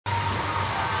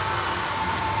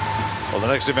Well, the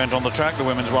next event on the track, the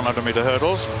women's 100-meter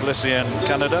hurdles. Lycian,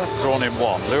 Canada, drawn in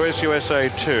 1. Lewis, USA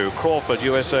 2. Crawford,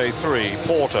 USA 3.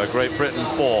 Porter, Great Britain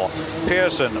 4.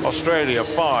 Pearson, Australia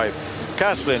 5.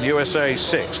 Caslin, USA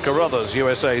 6. Carruthers,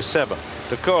 USA 7.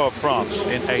 Decaux of France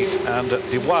in 8. And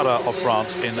Diwara of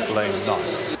France in lane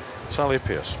 9. Sally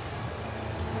Pearson,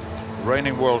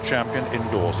 reigning world champion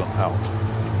indoors and out.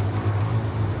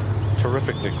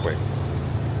 Terrifically quick.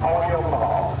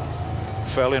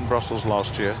 Fell in Brussels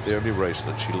last year, the only race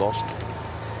that she lost.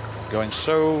 Going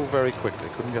so very quickly,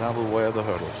 couldn't get out of the way of the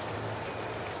hurdles.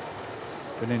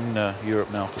 Been in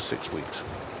Europe now for 6 weeks.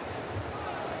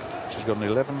 She's got an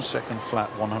 11-second flat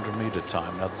 100-meter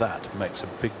time. Now that makes a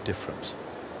big difference.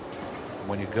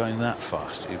 When you're going that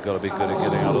fast, you've got to be good at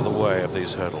getting out of the way of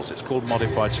these hurdles. It's called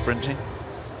modified sprinting.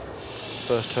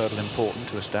 First hurdle important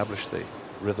to establish the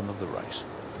rhythm of the race.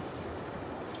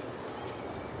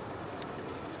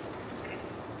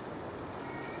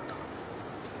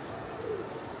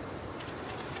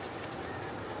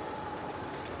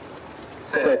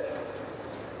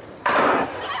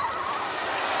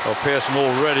 Well, Pearson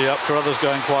already up. Carruthers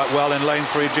going quite well in lane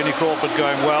 3. Ginny Crawford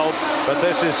going well. But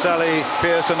this is Sally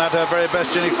Pearson at her very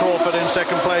best. Ginny Crawford in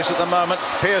second place at the moment.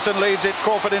 Pearson leads it.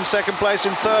 Crawford in second place.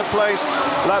 In third place,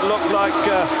 that looked like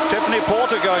Tiffany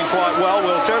Porter going quite well.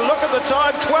 We'll look at the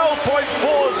time,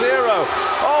 12.40.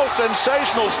 Oh,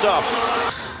 sensational stuff.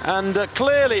 And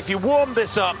clearly, if you warm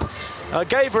this up,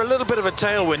 gave her a little bit of a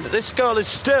tailwind, this girl is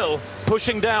still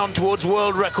pushing down towards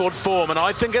world record form, and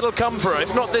I think it'll come for her.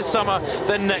 If not this summer,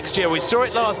 then next year. We saw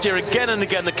it last year again and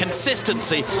again. The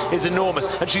consistency is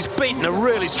enormous, and she's beaten a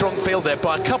really strong field there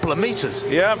by a couple of meters.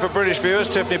 Yeah, for British viewers,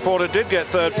 Tiffany Porter did get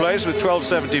third place with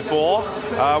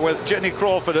 12.74, with Ginny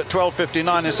Crawford at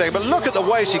 12.59 in second. But look at the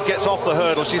way she gets off the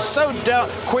hurdle. She's so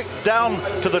quick down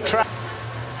to the track.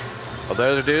 Well,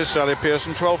 there it is, Sally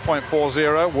Pearson,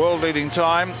 12.40, world-leading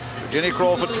time. Ginny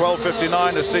Crawford,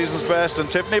 12.59, a season's best. And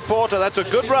Tiffany Porter, that's a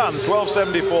good run,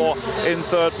 12.74 in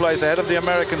third place, ahead of the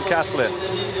American Caslin.